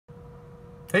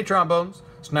Hey Trombones,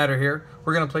 Snyder here.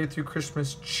 We're going to play through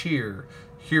Christmas Cheer.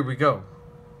 Here we go.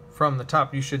 From the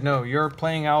top, you should know you're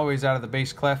playing always out of the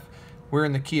bass clef. We're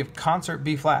in the key of concert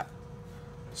B flat.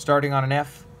 Starting on an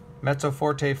F, mezzo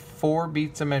forte, 4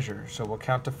 beats a measure. So we'll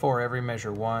count to 4 every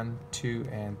measure. 1, 2,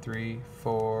 and 3,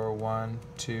 4, 1,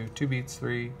 2, 2 beats,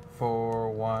 3,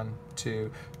 4, 1,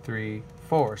 2, 3,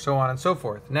 4, so on and so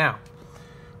forth. Now,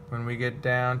 when we get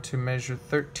down to measure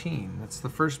 13, that's the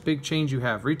first big change you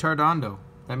have. Ritardando.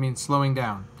 That means slowing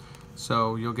down.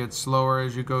 So you'll get slower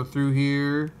as you go through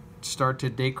here. Start to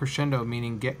decrescendo,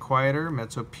 meaning get quieter,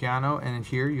 mezzo piano, and in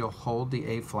here you'll hold the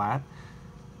A flat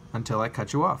until I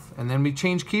cut you off. And then we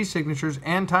change key signatures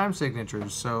and time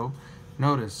signatures. So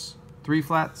notice 3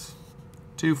 flats,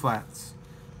 2 flats.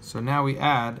 So now we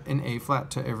add an A flat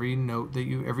to every note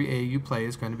that every A you play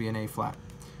is going to be an A flat.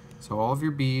 So all of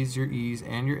your B's, your E's,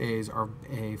 and your A's are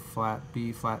A flat,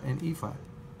 B flat, and E flat.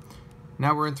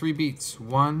 Now we're in 3 beats.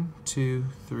 1, 2,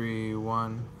 3,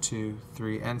 1, 2,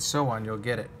 3, and so on. You'll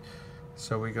get it.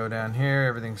 So we go down here,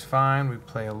 everything's fine. We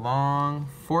play along.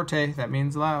 Forte, that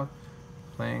means loud.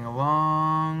 Playing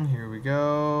along, here we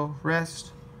go.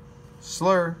 Rest.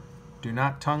 Slur, do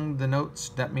not tongue the notes.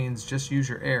 That means just use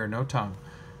your air, no tongue.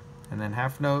 And then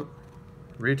half note.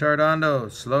 Ritardando,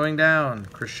 slowing down.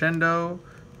 Crescendo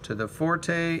to the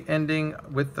forte, ending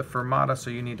with the fermata,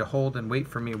 so you need to hold and wait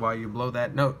for me while you blow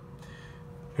that note.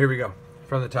 Here we go,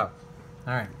 from the top.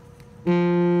 All right.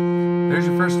 There's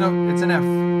your first note, it's an F.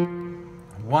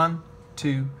 1,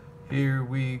 2, here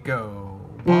we go.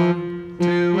 1,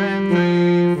 2, and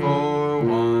 3, 4.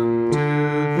 1,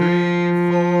 2,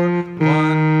 3, 4. 1,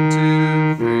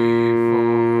 2, 3,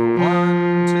 4. 1,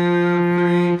 2,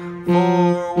 3,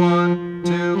 4. 1,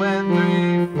 2, and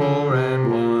 3, 4.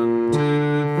 And 1, 2,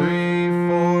 3,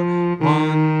 4.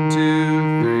 1, 2,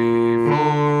 3, 4.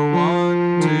 1,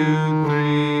 2,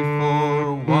 3,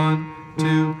 4. 1,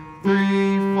 2,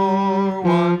 3, 4.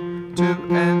 1, 2,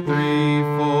 and 3,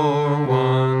 4.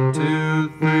 1, 2,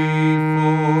 3,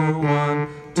 4. 1,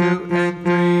 2, and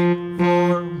 3,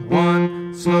 4.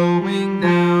 1, slowing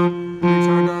down.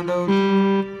 Ritardando.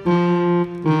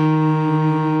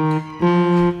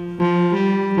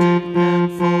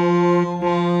 And 4.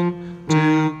 1, 2,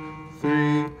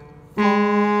 3, 4.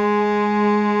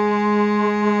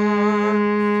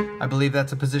 I believe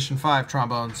that's a position 5,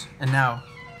 trombones. And now,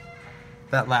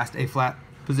 that last A flat,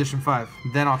 position 5.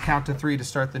 Then I'll count to 3 to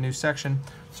start the new section.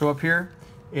 So up here,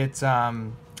 it's up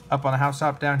on the house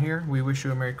top. Down here, we wish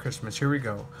you a Merry Christmas. Here we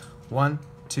go. 1,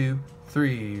 2,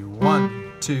 3.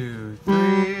 1, 2,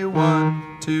 3.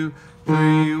 1, 2,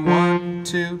 3. 1,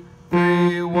 2,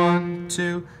 3. 1,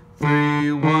 2,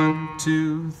 3. 1,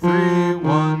 2, 3.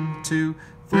 1, 2,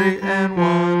 3. And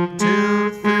 1,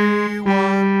 2, 3.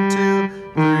 1, 2,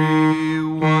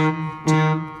 3. 1,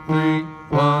 2, 3.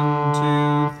 1,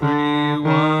 2, 3.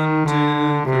 1, 2,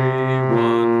 3.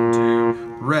 1,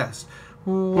 2. Rest.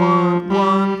 1,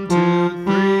 1, 2,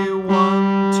 3.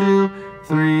 1, 2,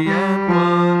 3. And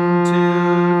 1, 2,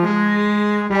 3.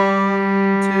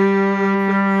 1,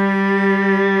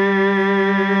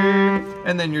 2, 3.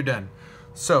 And then you're done.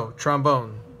 So,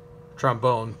 trombone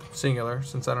singular,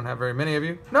 since I don't have very many of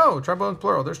you. No, trombone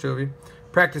plural, there's 2 of you.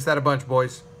 Practice that a bunch,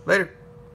 boys. Later.